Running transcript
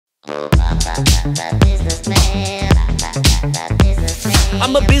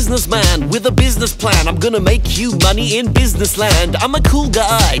I'm a businessman with a business plan. I'm gonna make you money in business land. I'm a cool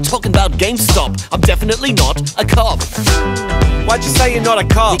guy talking about GameStop. I'm definitely not a cop. Why'd you say you're not a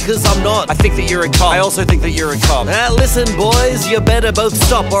cop? Because I'm not. I think that you're a cop. I also think that you're a cop. Listen, boys, you better both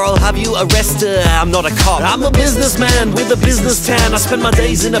stop or I'll have you arrested. I'm not a cop. I'm a businessman with a business tan. I spend my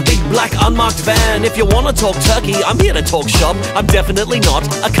days in a big black unmarked van. If you wanna talk turkey, I'm here to talk shop. I'm definitely not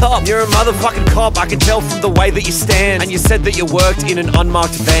a cop. You're a motherfucking cop. I can tell from the way that you stand. And you said that you worked in an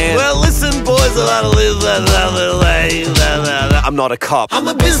unmarked van. Well, listen, boys, I'm not a cop. I'm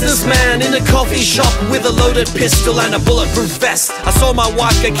a businessman in a coffee shop with a loaded pistol and a bulletproof vest. I saw my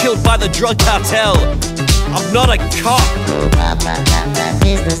wife get killed by the drug cartel. I'm not a cop.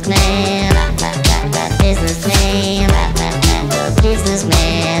 Businessman,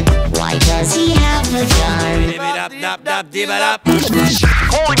 businessman, why does he have a gun?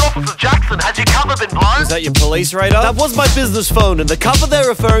 Calling Officer Jackson, has your cover been blown? Is that your police radar? That was my business phone, and the cover they're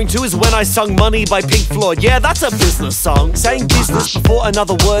referring to is When I Sung Money by Pink Floyd. Yeah, that's a business song. Saying business before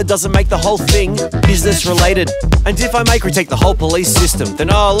another word doesn't make the whole thing business related. And if I may critique the whole police system, then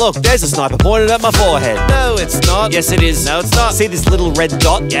oh look, there's a sniper pointed at my forehead. No, it's not. Yes it is. No, it's not. See this little red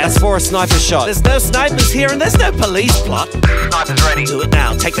dot? Yeah. That's for a sniper shot. There's no snipers here and there's no police plot. Sniper's ready. Do it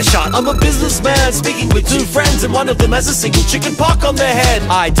now, take the shot. I'm a businessman speaking with two friends, and one of them has a single chicken pox on their head.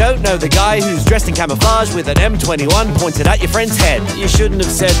 I don't know the guy who's dressed in camouflage with an M21 pointed at your friend's head. You shouldn't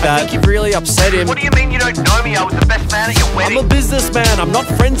have said that. I think you've really upset him. What do you mean you don't know me? I was the best man at your wedding. I'm a businessman, I'm not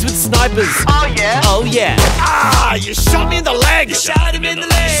friends with snipers. Oh yeah? Oh yeah. Ah, you shot me in the leg. You shot him in the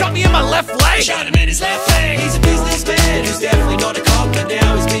leg. Shot me in my left leg. You shot him in his left leg. He's a businessman who's definitely not a cop, and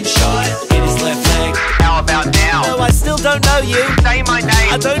now he's been shot in his left leg. How about now? No, I still don't know you. Say my name.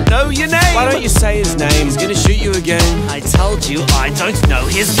 I don't know your name. Why don't you say his name? He's gonna shoot you again. I told you I don't know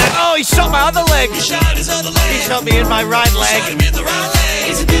his name. Oh, he shot my other leg. He shot his other leg. He shot me in my right leg. Shot him in the right leg.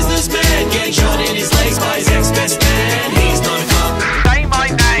 He's a businessman getting shot in his legs by his ex-best man. He's not a cop. Say my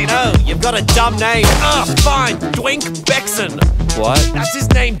name. No, you've got a dumb name. Oh, fine. Dwink Bexon. What? That's his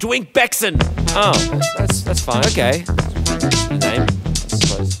name, Dwink Bexon. Oh, that's fine. Okay. Your name, I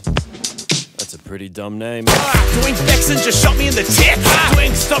suppose. That's a pretty dumb name. Dwink Bexon just shot me in the tit.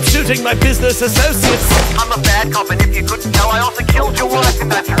 Dwink, stop shooting my business associates. I'm a bad cop, and if you couldn't tell, I also killed your wife in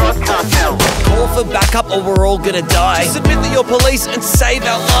that drug cartel. Call for backup or we're all gonna die. Just admit that you're police and save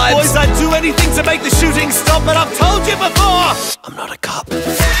our lives. Boys, I'd do anything to make the shooting stop, but I've told you before, I'm not a cop.